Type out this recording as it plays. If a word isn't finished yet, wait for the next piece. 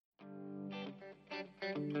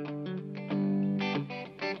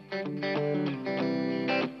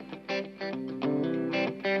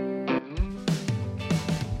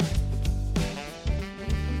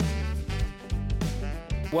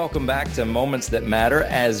Welcome back to Moments That Matter.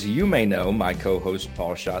 As you may know, my co-host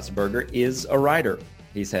Paul Schatzberger is a writer.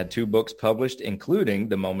 He's had 2 books published, including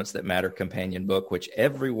the Moments That Matter companion book, which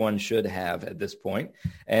everyone should have at this point.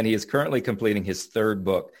 And he is currently completing his 3rd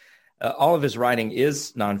book. All of his writing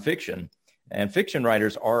is nonfiction, and fiction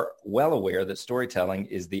writers are well aware that storytelling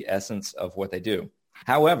is the essence of what they do.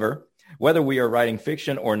 However, whether we are writing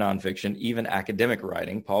fiction or nonfiction, even academic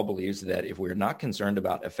writing, Paul believes that if we're not concerned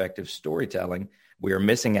about effective storytelling, we are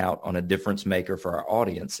missing out on a difference maker for our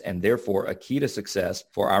audience and therefore a key to success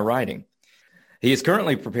for our writing. He is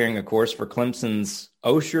currently preparing a course for Clemson's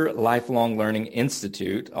Osher Lifelong Learning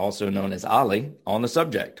Institute, also known as OLLI, on the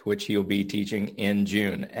subject, which he'll be teaching in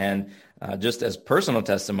June. And just as personal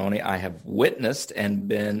testimony, I have witnessed and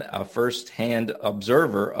been a first-hand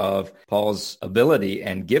observer of Paul's ability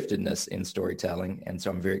and giftedness in storytelling. And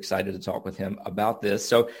so I'm very excited to talk with him about this.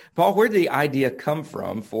 So, Paul, where did the idea come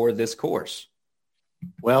from for this course?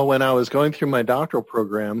 Well, when I was going through my doctoral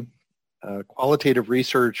program, qualitative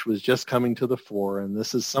research was just coming to the fore, and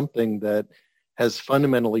this is something that has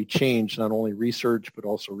fundamentally changed not only research, but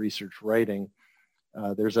also research writing.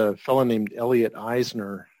 There's a fellow named Elliot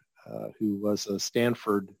Eisner, who was a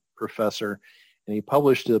Stanford professor, and he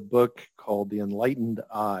published a book called The Enlightened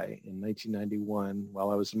Eye in 1991 while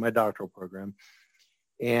I was in my doctoral program.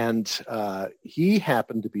 And he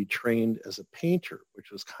happened to be trained as a painter,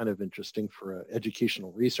 which was kind of interesting for an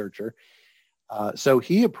educational researcher. So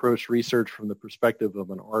he approached research from the perspective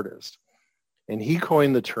of an artist. And he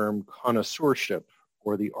coined the term connoisseurship,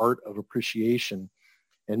 or the art of appreciation,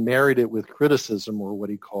 and married it with criticism, or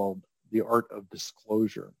what he called the art of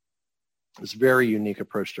disclosure. It's a very unique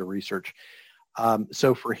approach to research.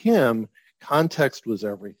 So for him, context was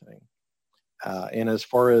everything. And as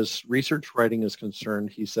far as research writing is concerned,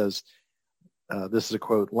 he says, this is a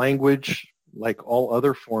quote, "Language, like all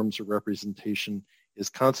other forms of representation, is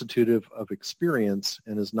constitutive of experience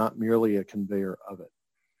and is not merely a conveyor of it."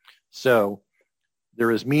 So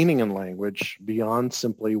there is meaning in language beyond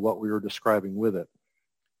simply what we were describing with it.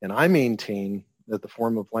 And I maintain that the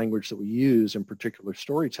form of language that we use, in particular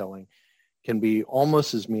storytelling, can be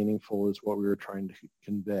almost as meaningful as what we were trying to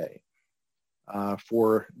convey.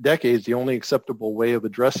 For decades, the only acceptable way of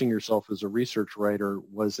addressing yourself as a research writer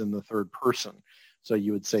was in the 3rd person. So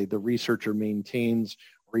you would say the researcher maintains,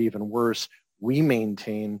 or even worse, we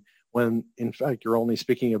maintain, when in fact you're only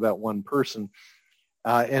speaking about one person.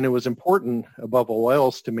 And it was important, above all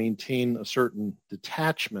else, to maintain a certain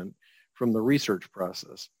detachment from the research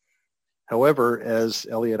process. However, as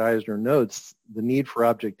Elliot Eisner notes, the need for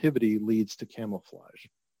objectivity leads to camouflage,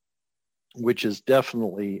 which is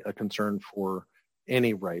definitely a concern for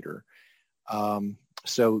any writer.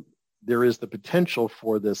 So there is the potential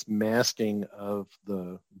for this masking of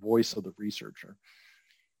the voice of the researcher.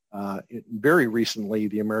 Very recently,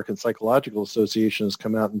 the American Psychological Association has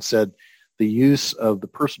come out and said the use of the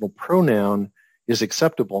personal pronoun is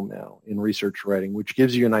acceptable now in research writing, which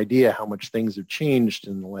gives you an idea how much things have changed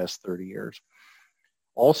in the last 30 years.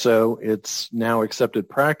 Also, it's now accepted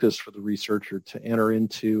practice for the researcher to enter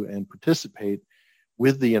into and participate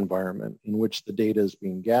with the environment in which the data is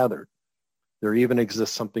being gathered. There even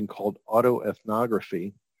exists something called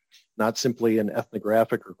autoethnography, not simply an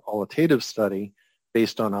ethnographic or qualitative study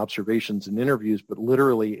based on observations and interviews, but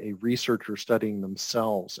literally a researcher studying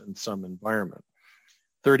themselves in some environment.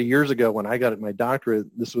 30 years ago, when I got my doctorate,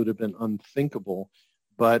 this would have been unthinkable,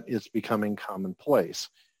 but it's becoming commonplace.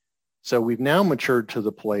 So we've now matured to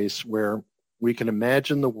the place where we can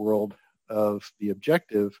imagine the world of the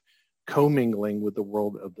objective commingling with the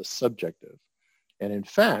world of the subjective. And in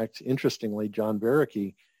fact, interestingly, John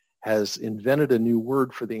Vervaeke has invented a new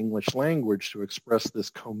word for the English language to express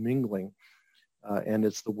this commingling, and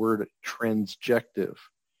it's the word transjective.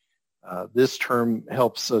 This term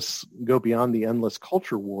helps us go beyond the endless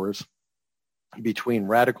culture wars between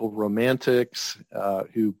radical romantics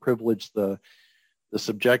who privilege the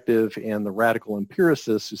subjective and the radical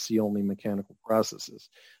empiricists who see only mechanical processes.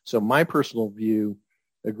 So my personal view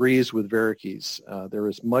agrees with Vervaeke's. There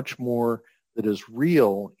is much more that is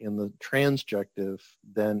real in the transjective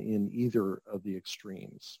than in either of the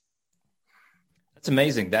extremes. That's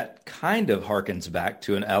amazing. That kind of harkens back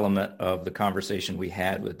to an element of the conversation we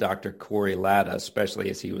had with Dr. Corey Latta, especially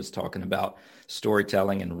as he was talking about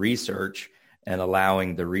storytelling and research and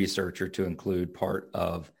allowing the researcher to include part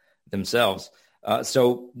of themselves.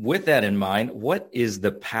 So with that in mind, what is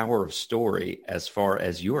the power of story as far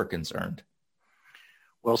as you are concerned?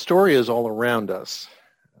 Well, story is all around us.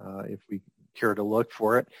 if we care to look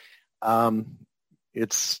for it.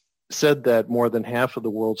 It's said that more than half of the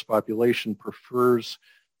world's population prefers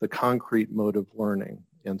the concrete mode of learning,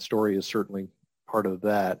 and story is certainly part of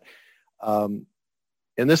that. And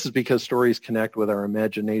this is because stories connect with our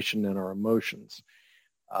imagination and our emotions.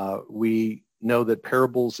 We know that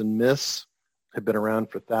parables and myths have been around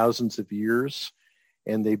for thousands of years,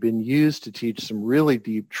 and they've been used to teach some really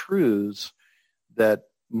deep truths that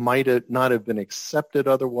might not have been accepted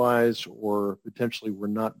otherwise, or potentially were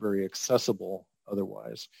not very accessible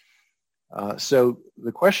otherwise. So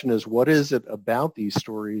the question is, what is it about these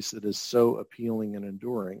stories that is so appealing and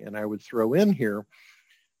enduring? And I would throw in here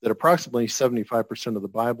that approximately 75% of the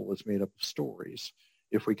Bible is made up of stories.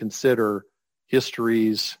 If we consider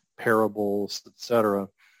histories, parables, etc.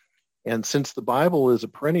 And since the Bible is a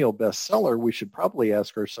perennial bestseller, we should probably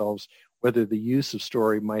ask ourselves whether the use of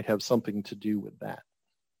story might have something to do with that.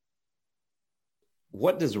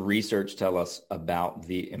 What does research tell us about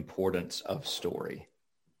the importance of story?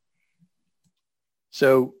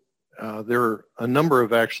 So there are a number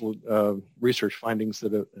of actual research findings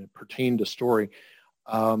that pertain to story.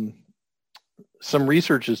 Some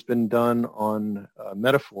research has been done on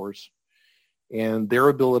metaphors and their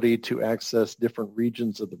ability to access different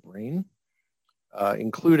regions of the brain,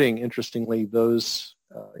 including, interestingly, those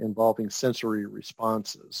involving sensory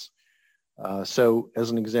responses. So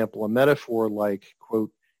as an example, a metaphor like,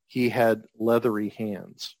 quote, "he had leathery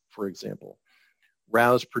hands," for example,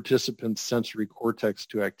 roused participants' sensory cortex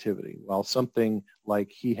to activity, while something like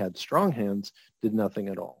 "he had strong hands" did nothing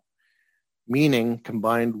at all. Meaning,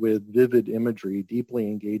 combined with vivid imagery, deeply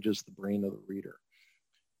engages the brain of the reader.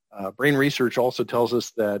 Brain research also tells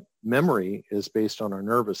us that memory is based on our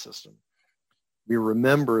nervous system. We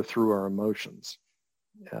remember through our emotions.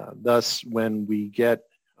 Thus, when we get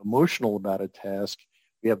emotional about a task,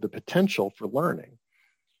 we have the potential for learning.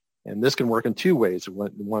 And this can work in two ways.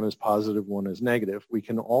 One is positive, one is negative. We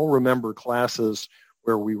can all remember classes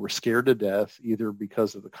where we were scared to death, either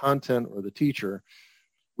because of the content or the teacher.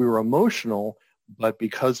 We were emotional, but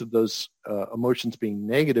because of those emotions being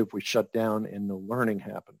negative, we shut down and no learning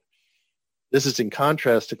happened. This is in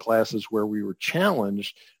contrast to classes where we were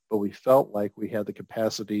challenged, but we felt like we had the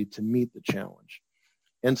capacity to meet the challenge.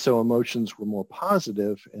 And so emotions were more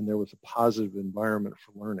positive, and there was a positive environment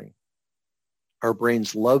for learning. Our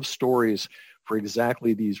brains love stories for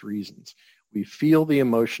exactly these reasons. We feel the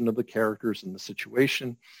emotion of the characters and the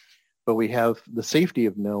situation, but we have the safety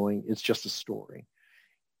of knowing it's just a story.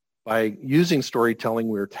 By using storytelling,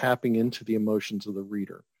 we are tapping into the emotions of the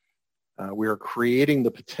reader. We are creating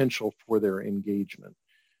the potential for their engagement.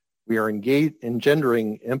 We are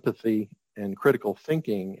engendering empathy and critical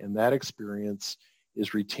thinking, and that experience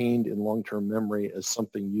is retained in long-term memory as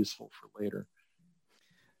something useful for later.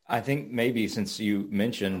 I think maybe since you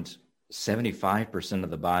mentioned 75%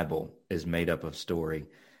 of the Bible is made up of story,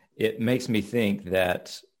 it makes me think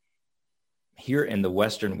that here in the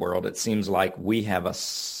Western world, it seems like we have a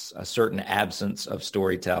certain absence of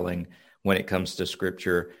storytelling when it comes to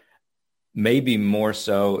Scripture. Maybe more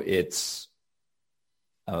so it's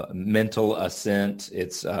mental assent.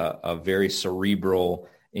 It's a very cerebral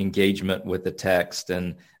engagement with the text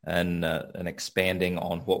and expanding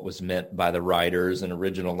on what was meant by the writers and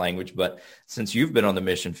original language. But since you've been on the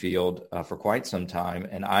mission field for quite some time,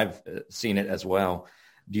 and I've seen it as well,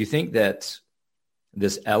 do you think that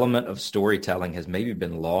this element of storytelling has maybe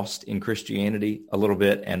been lost in Christianity a little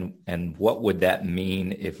bit? And what would that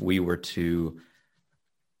mean if we were to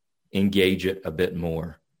engage it a bit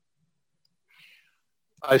more?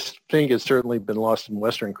 I think it's certainly been lost in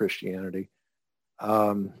Western Christianity.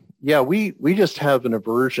 We just have an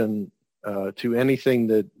aversion to anything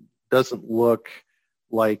that doesn't look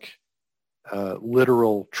like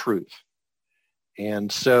literal truth. And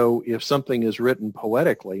so if something is written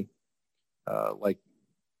poetically, like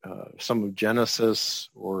some of Genesis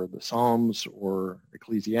or the Psalms or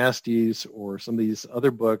Ecclesiastes or some of these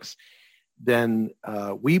other books, then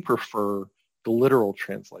we prefer the literal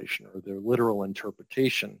translation or the literal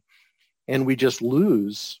interpretation. And we just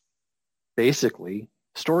lose basically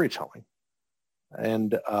storytelling.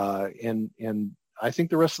 And I think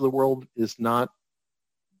the rest of the world is not,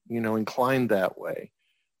 inclined that way.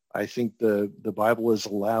 I think the Bible is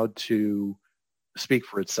allowed to speak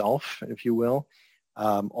for itself, if you will.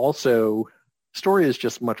 Also, story is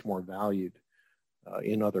just much more valued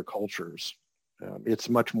in other cultures. It's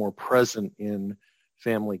much more present in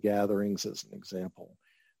family gatherings, as an example.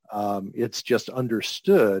 It's just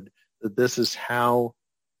understood that this is how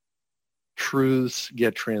truths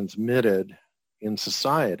get transmitted in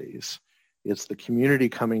societies. It's the community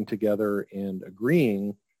coming together and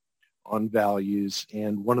agreeing on values,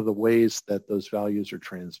 and one of the ways that those values are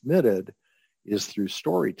transmitted is through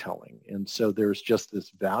storytelling. And so there's just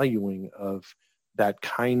this valuing of that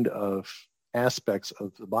kind of aspects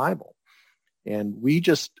of the Bible. And we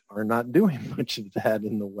just are not doing much of that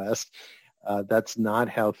in the West. That's not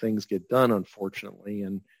how things get done, unfortunately.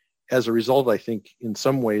 And as a result, I think in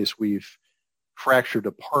some ways we've fractured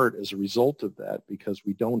apart as a result of that, because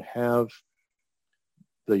we don't have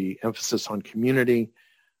the emphasis on community,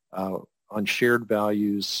 on shared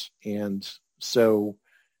values. And so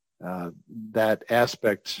that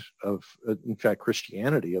aspect of, in fact,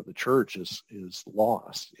 Christianity of the church is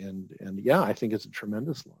lost. And yeah, I think it's a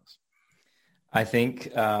tremendous loss. I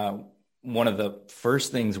think one of the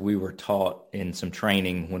first things we were taught in some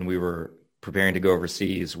training when we were preparing to go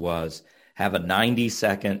overseas was have a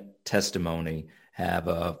 90-second testimony, have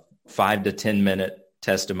a 5 to 10 minute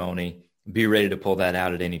testimony, be ready to pull that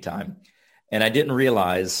out at any time. And I didn't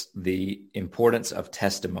realize the importance of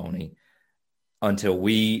testimony until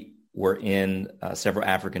we were in several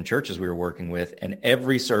African churches we were working with. And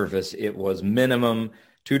every service, it was minimum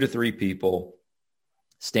 2 to 3 people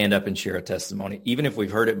stand up and share a testimony. Even if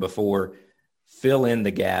we've heard it before, fill in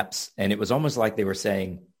the gaps. And it was almost like they were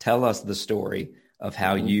saying, tell us the story of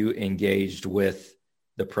how you engaged with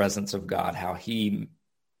the presence of God, how he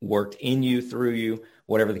worked in you, through you,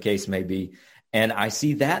 whatever the case may be. And I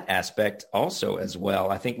see that aspect also as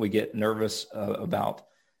well. I think we get nervous about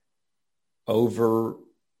over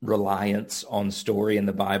reliance on story in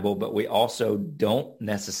the Bible, but we also don't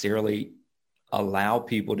necessarily allow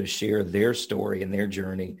people to share their story and their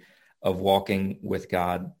journey of walking with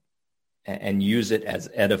God and use it as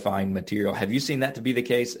edifying material. Have you seen that to be the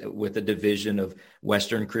case with the division of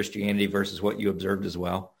Western Christianity versus what you observed as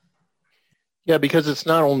well? Yeah, because it's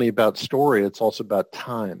not only about story, it's also about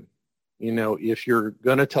time. You know, if you're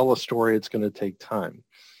going to tell a story, it's going to take time.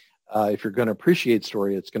 If you're going to appreciate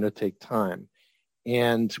story, it's going to take time.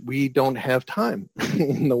 And we don't have time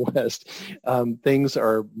in the West. Things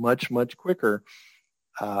are much, much quicker.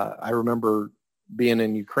 I remember being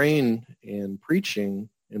in Ukraine and preaching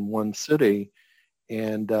in one city,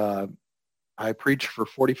 and I preached for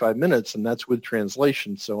 45 minutes, and that's with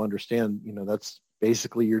translation. So understand, you know, that's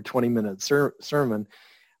basically your 20-minute sermon.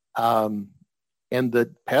 And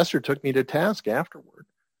the pastor took me to task afterward.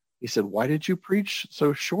 He said, "Why did you preach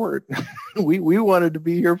so short? we wanted to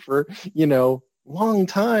be here for, you know, long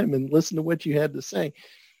time and listen to what you had to say."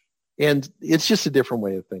 And it's just a different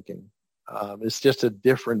way of thinking. It's just a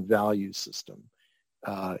different value system.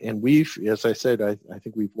 And we've, as I said, I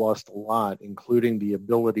think we've lost a lot, including the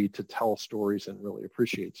ability to tell stories and really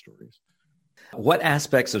appreciate stories. What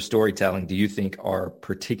aspects of storytelling do you think are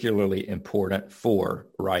particularly important for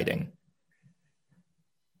writing?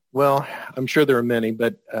 Well, I'm sure there are many,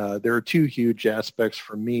 but there are 2 huge aspects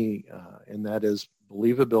for me, and that is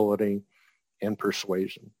believability and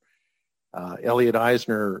persuasion. Elliot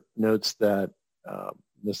Eisner notes that,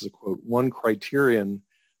 this is a quote, "One criterion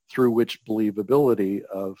through which believability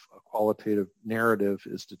of a qualitative narrative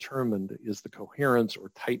is determined is the coherence or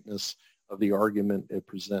tightness of the argument it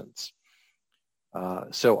presents."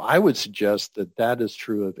 So I would suggest that that is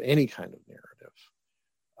true of any kind of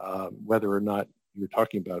narrative, whether or not you're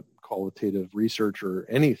talking about qualitative research or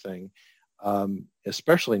anything,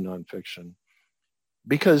 especially nonfiction,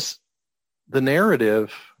 because the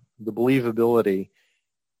narrative, the believability,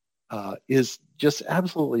 is just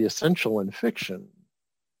absolutely essential in fiction,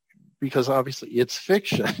 because obviously it's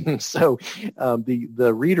fiction. So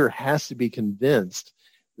the reader has to be convinced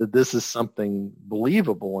that this is something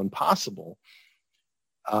believable and possible.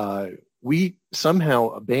 We somehow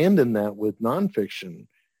abandon that with nonfiction.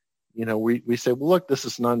 You know, we say, well, look, this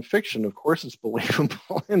is nonfiction. Of course it's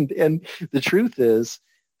believable. And the truth is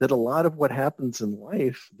that a lot of what happens in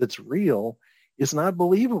life that's real is not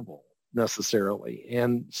believable necessarily.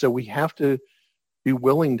 And so we have to be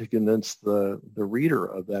willing to convince the reader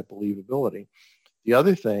of that believability. The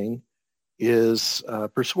other thing is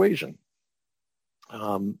persuasion.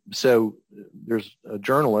 So there's a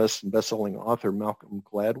journalist and best-selling author, Malcolm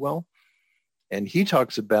Gladwell, and he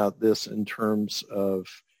talks about this in terms of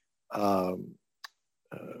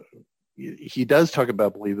he does talk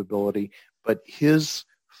about believability, but his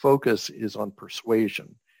focus is on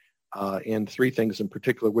persuasion. And 3 things in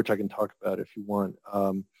particular, which I can talk about if you want,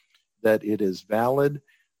 that it is valid,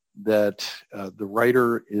 that the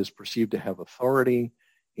writer is perceived to have authority,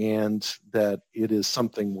 and that it is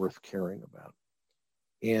something worth caring about.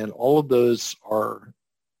 And all of those are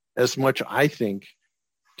as much, I think,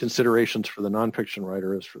 considerations for the nonfiction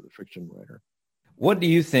writer as for the fiction writer. What do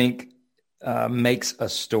you think makes a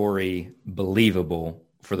story believable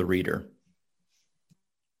for the reader?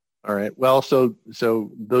 All right. Well, so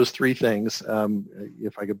those three things,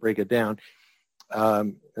 if I could break it down,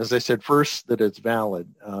 as I said, first, that it's valid.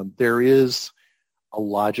 There is a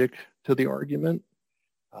logic to the argument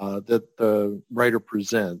that the writer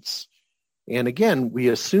presents. And again, we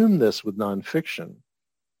assume this with nonfiction.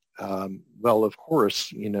 Well, of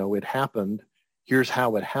course, it happened. Here's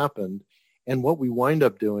how it happened. And what we wind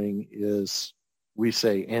up doing is we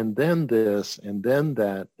say, and then this, and then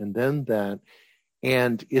that, and then that.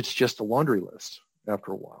 And it's just a laundry list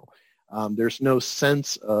after a while. There's no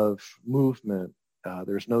sense of movement.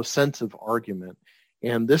 There's no sense of argument.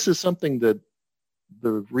 And this is something that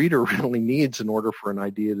the reader really needs in order for an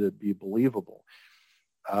idea to be believable.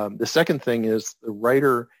 The second thing is the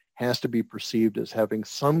writer has to be perceived as having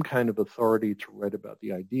some kind of authority to write about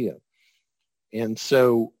the idea. And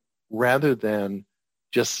so rather than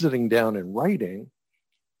just sitting down and writing,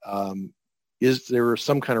 is there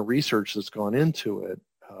some kind of research that's gone into it?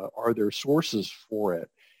 Are there sources for it?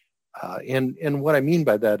 And what I mean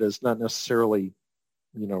by that is not necessarily,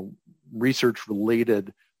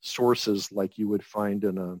 research-related sources like you would find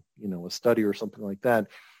in a study or something like that,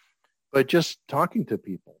 but just talking to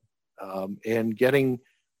people and getting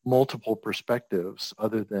multiple perspectives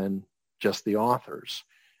other than just the authors.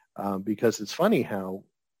 Because it's funny how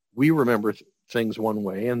we remember things one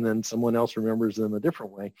way and then someone else remembers them a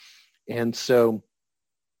different way. And so,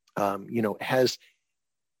 are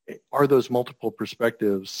those multiple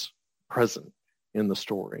perspectives present in the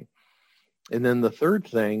story? And then the third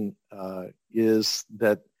thing is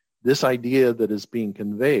that this idea that is being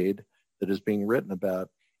conveyed, that is being written about,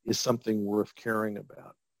 is something worth caring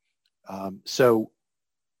about. So,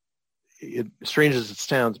 strange as it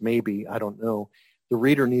sounds, maybe, I don't know, the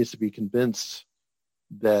reader needs to be convinced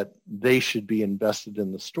that they should be invested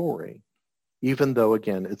in the story, even though,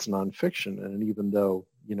 again, it's nonfiction, and even though,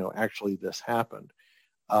 actually this happened.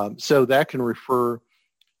 So that can refer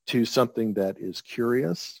to something that is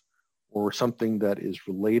curious, or something that is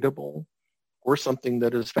relatable, or something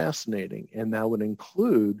that is fascinating, and that would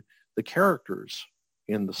include the characters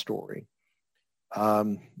in the story.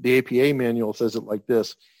 The APA manual says it like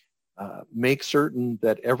this: make certain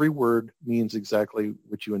that every word means exactly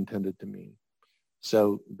what you intended to mean.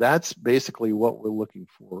 So that's basically what we're looking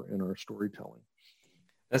for in our storytelling.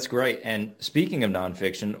 That's great. And speaking of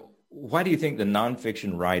nonfiction, why do you think the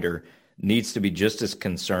nonfiction writer needs to be just as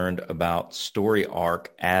concerned about story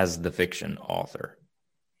arc as the fiction author?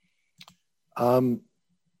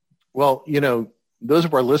 Well, those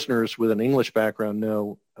of our listeners with an English background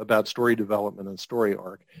know about story development and story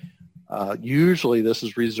arc. Usually this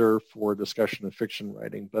is reserved for discussion of fiction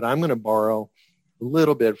writing, but I'm going to borrow a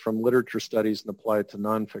little bit from literature studies and apply it to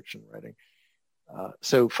nonfiction writing.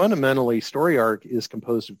 So fundamentally, story arc is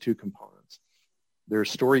composed of two components.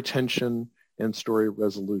 There's story tension and story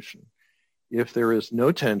resolution. If there is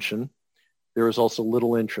no tension, there is also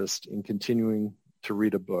little interest in continuing to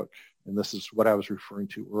read a book. And this is what I was referring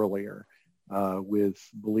to earlier with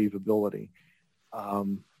believability.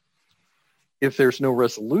 If there's no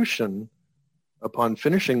resolution, upon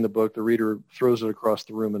finishing the book, the reader throws it across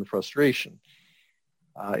the room in frustration.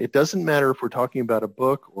 It doesn't matter if we're talking about a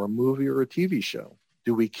book or a movie or a TV show.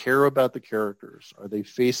 Do we care about the characters? Are they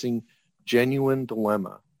facing genuine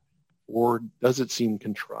dilemma? Or does it seem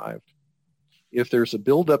contrived? If there's a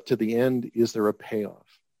build-up to the end, is there a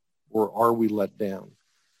payoff? Or are we let down?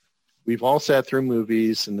 We've all sat through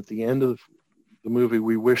movies, and at the end of the movie,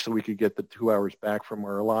 we wish that we could get the 2 hours back from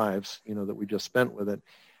our lives, that we just spent with it.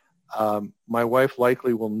 My wife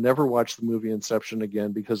likely will never watch the movie Inception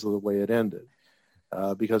again because of the way it ended,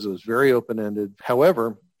 because it was very open-ended.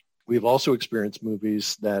 However, we've also experienced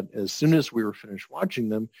movies that as soon as we were finished watching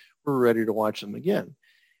them, we were ready to watch them again.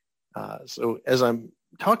 So as I'm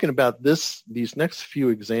talking about these next few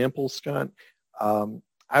examples, Scott,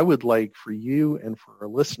 I would like for you and for our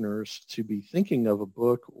listeners to be thinking of a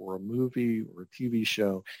book or a movie or a TV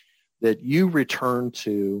show that you return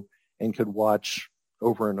to and could watch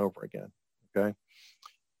over and over again, okay?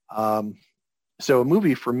 So a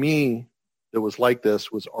movie for me that was like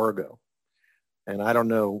this was Argo. And I don't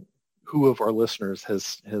know who of our listeners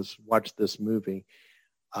has watched this movie,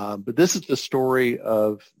 but this is the story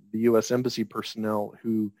of the U.S. Embassy personnel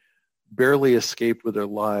who barely escaped with their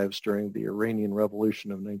lives during the Iranian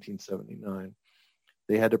Revolution of 1979.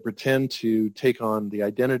 They had to pretend to take on the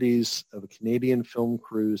identities of a Canadian film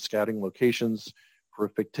crew scouting locations for a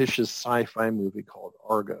fictitious sci-fi movie called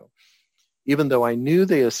Argo. Even though I knew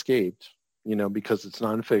they escaped, because it's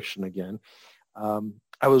nonfiction again,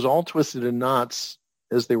 I was all twisted in knots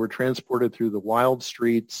as they were transported through the wild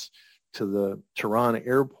streets to the Tehran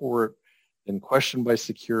airport and questioned by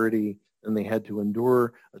security, and they had to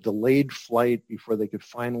endure a delayed flight before they could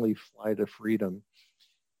finally fly to freedom.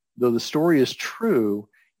 Though the story is true,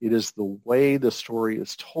 it is the way the story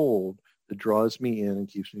is told that draws me in and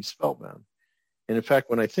keeps me spellbound. And in fact,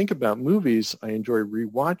 when I think about movies I enjoy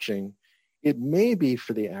rewatching, it may be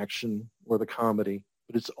for the action or the comedy,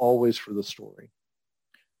 but it's always for the story.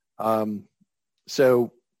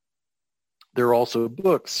 So there are also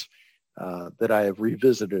books that I have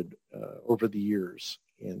revisited over the years,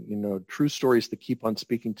 and true stories that keep on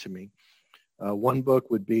speaking to me. One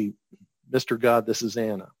book would be Mr. God, This Is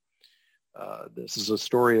Anna. This is a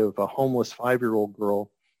story of a homeless 5-year-old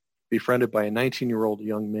girl befriended by a 19-year-old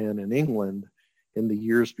young man in England in the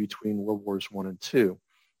years between World Wars I and II.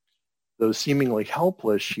 Though seemingly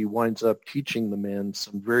helpless, she winds up teaching the men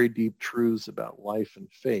some very deep truths about life and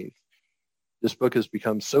faith. This book has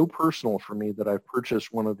become so personal for me that I've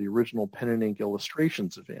purchased one of the original pen and ink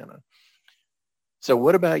illustrations of Anna. So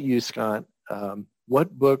what about you, Scott?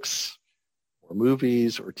 What books or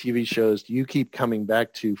movies or TV shows do you keep coming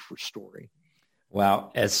back to for story?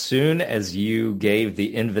 Wow. As soon as you gave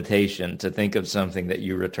the invitation to think of something that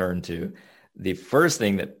you return to, the first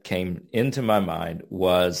thing that came into my mind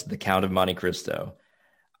was The Count of Monte Cristo.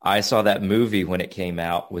 I saw that movie when it came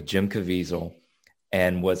out with Jim Caviezel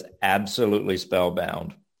and was absolutely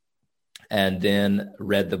spellbound, and then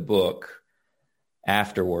read the book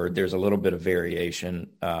afterward. There's a little bit of variation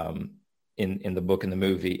in the book and the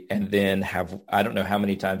movie, and then I don't know how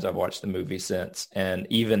many times I've watched the movie since. And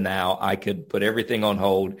even now I could put everything on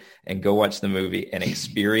hold and go watch the movie and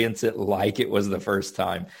experience it like it was the first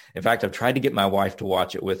time. In fact, I've tried to get my wife to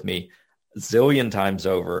watch it with me zillion times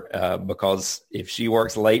over because if she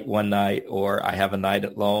works late one night or I have a night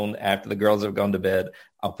alone after the girls have gone to bed,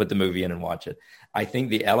 I'll put the movie in and watch it. I think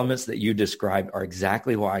the elements that you described are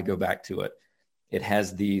exactly why I go back to it. It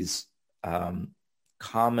has these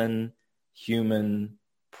common human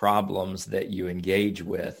problems that you engage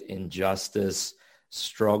with: injustice,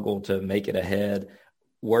 struggle to make it ahead,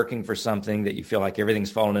 working for something that you feel like everything's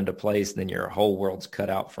fallen into place, and then your whole world's cut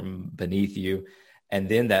out from beneath you. And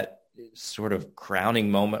then that sort of crowning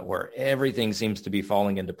moment where everything seems to be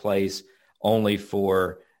falling into place, only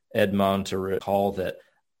for Edmond to recall that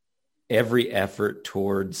every effort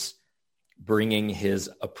towards bringing his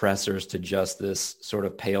oppressors to justice sort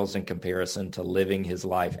of pales in comparison to living his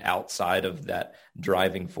life outside of that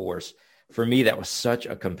driving force. For me, that was such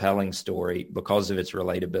a compelling story because of its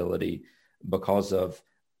relatability, because of,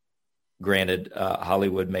 granted,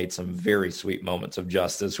 Hollywood made some very sweet moments of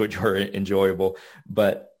justice, which were enjoyable,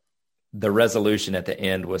 but the resolution at the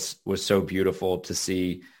end was so beautiful to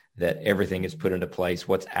see that everything is put into place,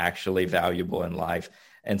 what's actually valuable in life.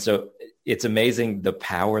 And so it's amazing the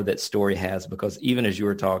power that story has, because even as you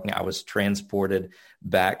were talking, I was transported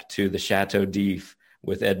back to the Chateau d'If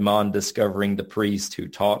with Edmond discovering the priest who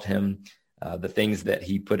taught him the things that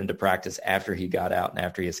he put into practice after he got out and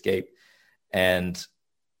after he escaped. And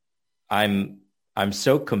I'm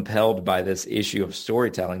so compelled by this issue of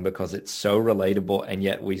storytelling because it's so relatable, and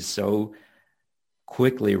yet we so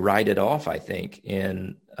quickly write it off, I think,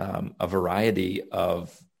 in a variety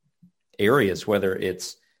of areas, whether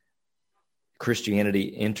it's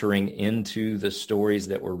Christianity entering into the stories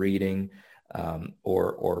that we're reading,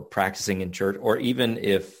 or practicing in church, or even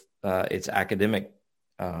if it's academic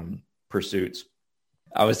pursuits.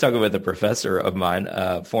 I was talking with a professor of mine,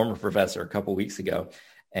 a former professor, a couple weeks ago,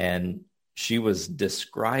 and she was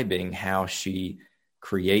describing how she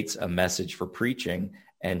creates a message for preaching,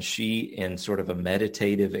 and she, in sort of a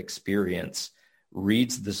meditative experience,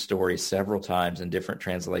 reads the story several times in different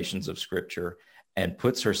translations of Scripture and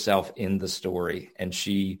puts herself in the story. And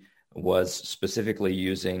she was specifically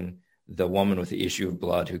using the woman with the issue of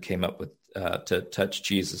blood who came up with to touch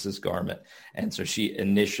Jesus's garment. And so she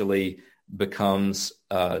initially becomes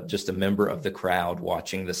just a member of the crowd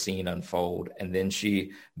watching the scene unfold. And then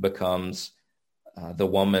she becomes the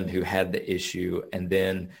woman who had the issue. And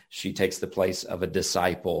then she takes the place of a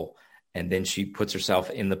disciple. And then she puts herself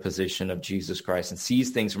in the position of Jesus Christ and sees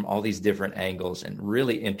things from all these different angles and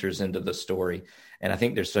really enters into the story. And I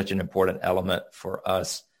think there's such an important element for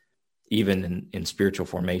us, even in spiritual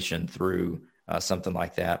formation, through something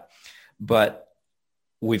like that. But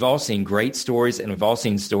we've all seen great stories, and we've all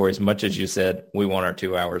seen stories, much as you said, we want our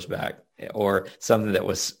 2 hours back, or something that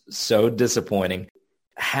was so disappointing.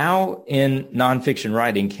 How in nonfiction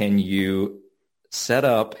writing can you set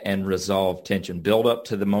up and resolve tension, build up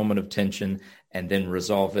to the moment of tension, and then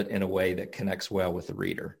resolve it in a way that connects well with the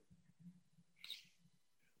reader?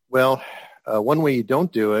 Well, one way you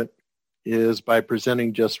don't do it is by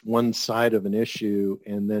presenting just one side of an issue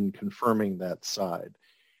and then confirming that side.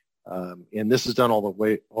 And this is done all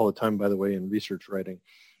the time, by the way, in research writing.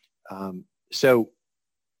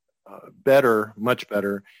 Much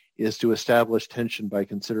better, is to establish tension by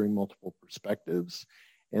considering multiple perspectives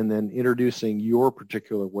and then introducing your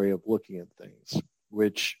particular way of looking at things,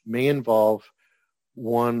 which may involve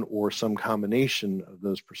one or some combination of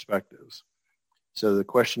those perspectives. So the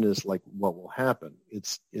question is, like, what will happen?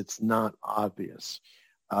 It's not obvious.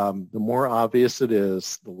 The more obvious it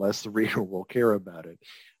is, the less the reader will care about it.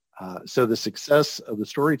 So the success of the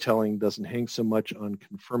storytelling doesn't hang so much on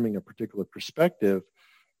confirming a particular perspective,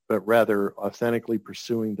 but rather authentically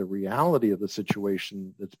pursuing the reality of the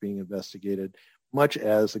situation that's being investigated, much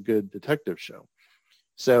as a good detective show.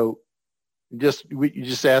 So you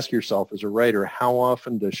just ask yourself as a writer, how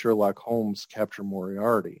often does Sherlock Holmes capture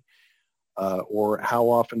Moriarty? Or how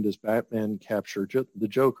often does Batman capture the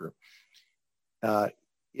Joker?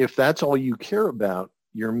 If that's all you care about,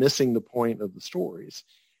 you're missing the point of the stories.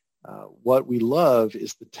 What we love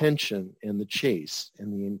is the tension and the chase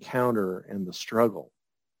and the encounter and the struggle.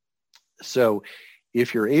 So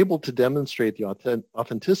if you're able to demonstrate the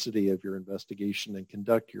authenticity of your investigation and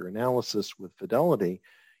conduct your analysis with fidelity,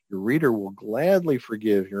 your reader will gladly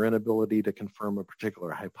forgive your inability to confirm a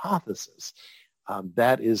particular hypothesis.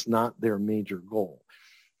 That is not their major goal.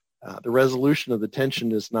 The resolution of the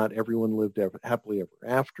tension is not everyone lived happily ever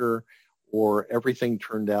after, or everything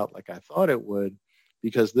turned out like I thought it would,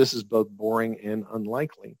 because this is both boring and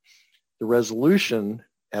unlikely. The resolution,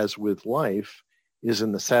 as with life, is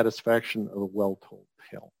in the satisfaction of a well-told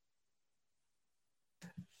tale.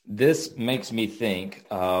 This makes me think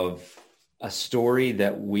of a story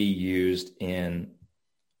that we used in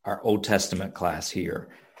our Old Testament class here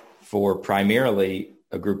for primarily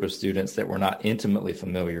a group of students that were not intimately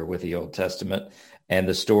familiar with the Old Testament. And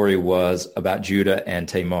the story was about Judah and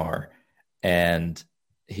Tamar. And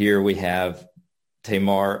here we have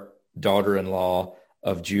Tamar, daughter-in-law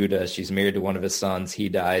of Judah. She's married to one of his sons. He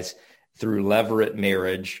dies. Through levirate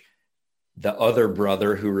marriage, the other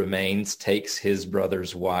brother who remains takes his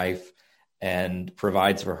brother's wife and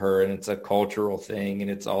provides for her. And it's a cultural thing,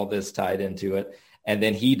 and it's all this tied into it. And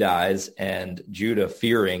then he dies, and Judah,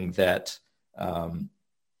 fearing that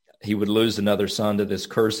he would lose another son to this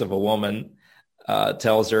curse of a woman,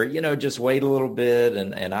 tells her, just wait a little bit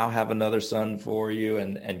and I'll have another son for you,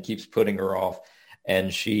 and keeps putting her off.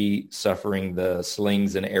 And she, suffering the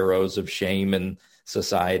slings and arrows of shame and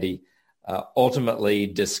society, ultimately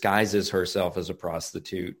disguises herself as a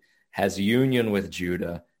prostitute, has union with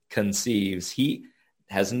Judah, conceives. He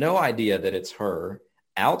has no idea that it's her,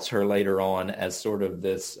 outs her later on as sort of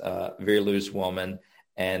this very loose woman.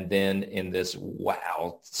 And then in this,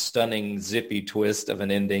 stunning, zippy twist of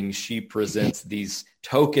an ending, she presents these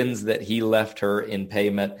tokens that he left her in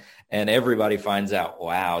payment. And everybody finds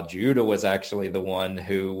out, Judah was actually the one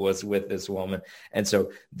who was with this woman. And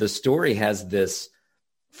so the story has this,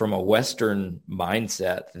 from a Western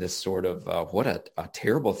mindset, this sort of, what a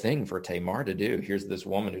terrible thing for Tamar to do. Here's this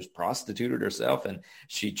woman who's prostituted herself, and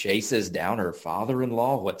she chases down her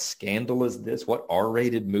father-in-law. What scandal is this? What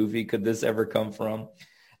R-rated movie could this ever come from?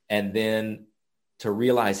 And then to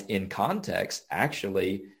realize in context,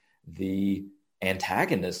 actually, the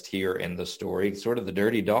antagonist here in the story, sort of the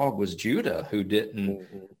dirty dog, was Judah, who didn't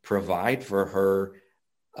provide for her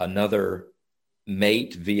another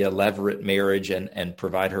mate via levirate marriage and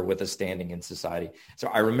provide her with a standing in society. So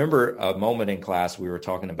I remember a moment in class, we were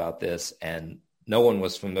talking about this, and no one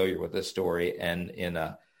was familiar with this story. And in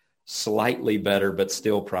a slightly better, but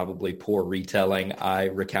still probably poor retelling, I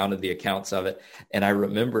recounted the accounts of it. And I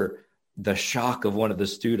remember the shock of one of the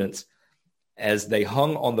students as they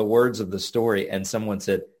hung on the words of the story, and someone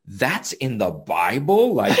said, "That's in the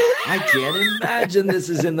Bible?" Like, I can't imagine this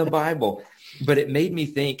is in the Bible. But it made me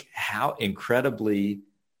think how incredibly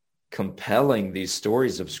compelling these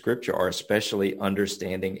stories of Scripture are, especially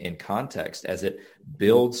understanding in context, as it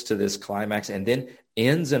builds to this climax and then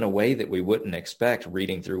ends in a way that we wouldn't expect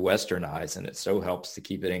reading through Western eyes. And it so helps to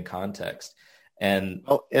keep it in context. And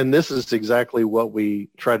this is exactly what we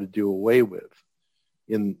try to do away with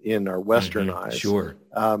in our Western eyes. Sure.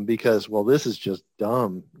 Because, this is just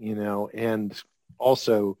dumb, and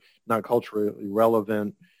also not culturally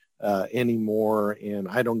relevant anymore, and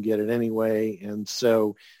I don't get it anyway. And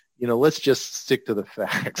so, let's just stick to the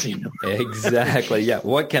facts. Exactly. Yeah.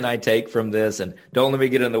 What can I take from this? And don't let me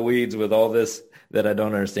get in the weeds with all this that I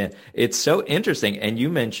don't understand. It's so interesting. And you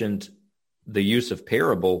mentioned the use of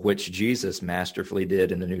parable, which Jesus masterfully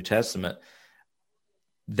did in the New Testament.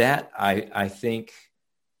 That I think,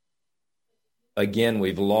 again,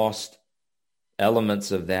 we've lost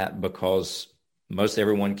elements of that because most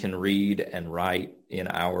everyone can read and write in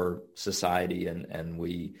our society, and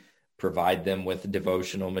we provide them with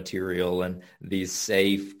devotional material and these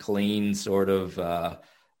safe, clean sort of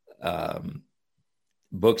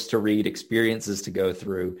books to read, experiences to go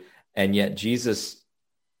through. And yet Jesus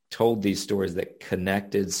told these stories that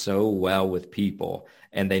connected so well with people,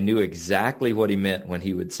 and they knew exactly what he meant when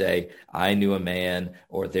he would say, I knew a man,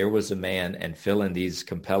 or there was a man, and fill in these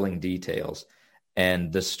compelling details.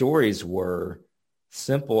 And the stories were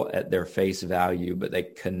simple at their face value, but they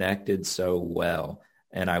connected so well.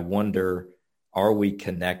 And I wonder, are we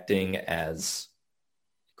connecting as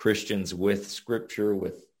Christians with Scripture,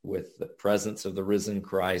 with the presence of the risen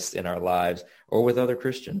Christ in our lives, or with other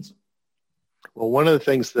Christians? Well, one of the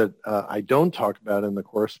things that I don't talk about in the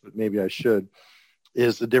course, but maybe I should,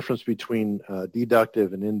 is the difference between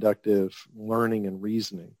deductive and inductive learning and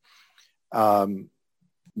reasoning.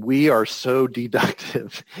 We are so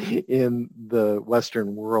deductive in the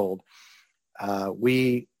Western world.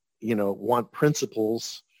 We, want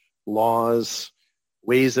principles, laws,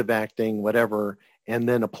 ways of acting, whatever, and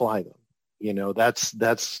then apply them.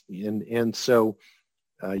 So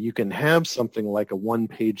you can have something like a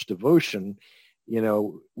one-page devotion,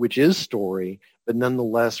 which is story, but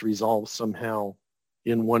nonetheless resolves somehow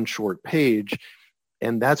in one short page.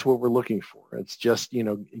 And that's what we're looking for. It's just,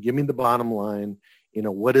 give me the bottom line,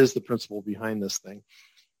 what is the principle behind this thing?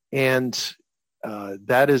 And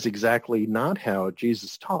that is exactly not how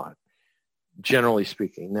Jesus taught, generally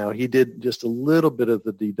speaking. Now, he did just a little bit of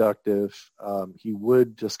the deductive. He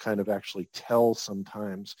would just kind of actually tell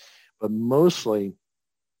sometimes, but mostly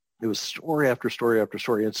it was story after story after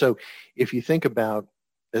story. And so if you think about,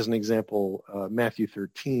 as an example, Matthew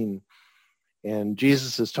 13, and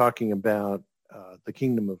Jesus is talking about the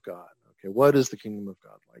kingdom of God. Okay, what is the kingdom of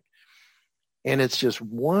God like? And it's just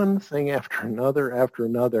one thing after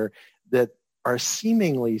another that are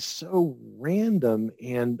seemingly so random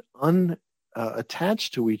and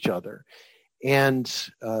unattached to each other. And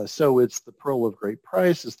so it's the pearl of great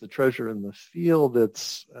price, it's the treasure in the field,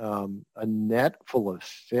 it's a net full of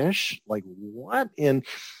fish. Like what? And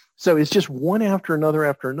so it's just one after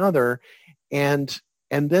another, and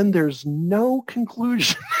then there's no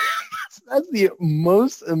conclusion. That's the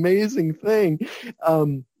most amazing thing,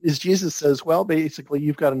 is Jesus says, well, basically,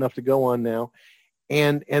 you've got enough to go on now.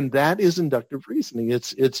 And that is inductive reasoning.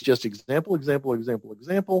 It's just example,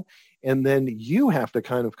 and then you have to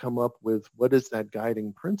kind of come up with what is that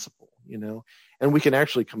guiding principle, And we can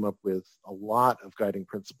actually come up with a lot of guiding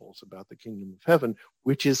principles about the kingdom of heaven,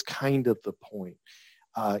 which is kind of the point.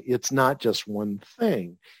 It's not just one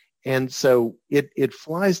thing. And so it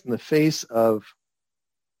flies in the face of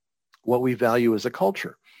what we value as a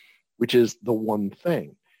culture, which is the one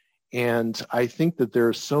thing. And I think that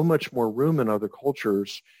there's so much more room in other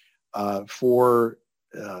cultures for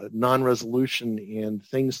non-resolution and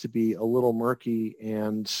things to be a little murky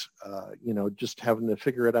and, just having to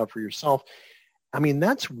figure it out for yourself. I mean,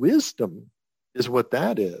 that's wisdom is what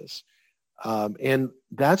that is. And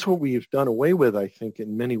that's what we've done away with, I think,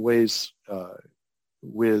 in many ways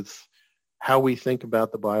with how we think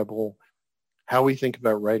about the Bible, how we think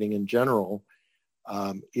about writing in general,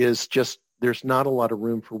 is just there's not a lot of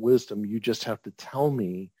room for wisdom. You just have to tell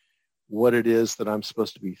me what it is that I'm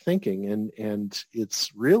supposed to be thinking, and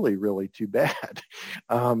it's really, really too bad,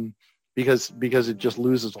 because it just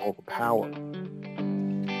loses all the power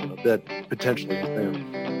that potentially is there.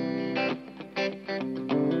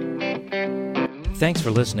 Thanks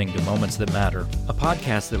for listening to Moments That Matter, a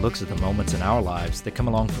podcast that looks at the moments in our lives that come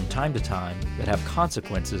along from time to time that have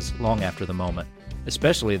consequences long after the moment,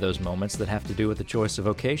 especially those moments that have to do with the choice of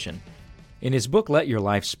vocation. In his book, Let Your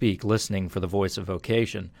Life Speak, Listening for the Voice of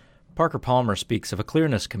Vocation, Parker Palmer speaks of a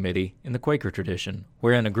clearness committee in the Quaker tradition,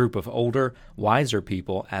 wherein a group of older, wiser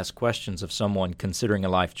people ask questions of someone considering a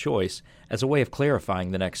life choice as a way of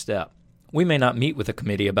clarifying the next step. We may not meet with a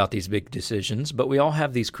committee about these big decisions, but we all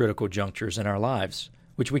have these critical junctures in our lives,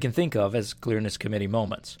 which we can think of as clearness committee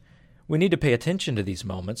moments. We need to pay attention to these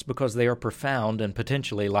moments because they are profound and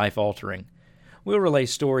potentially life-altering. We'll relay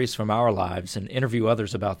stories from our lives and interview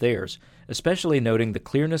others about theirs, especially noting the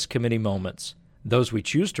clearness committee moments, those we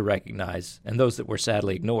choose to recognize and those that were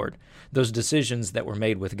sadly ignored, those decisions that were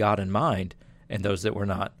made with God in mind and those that were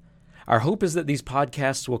not. Our hope is that these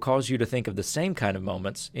podcasts will cause you to think of the same kind of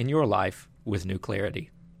moments in your life with new clarity.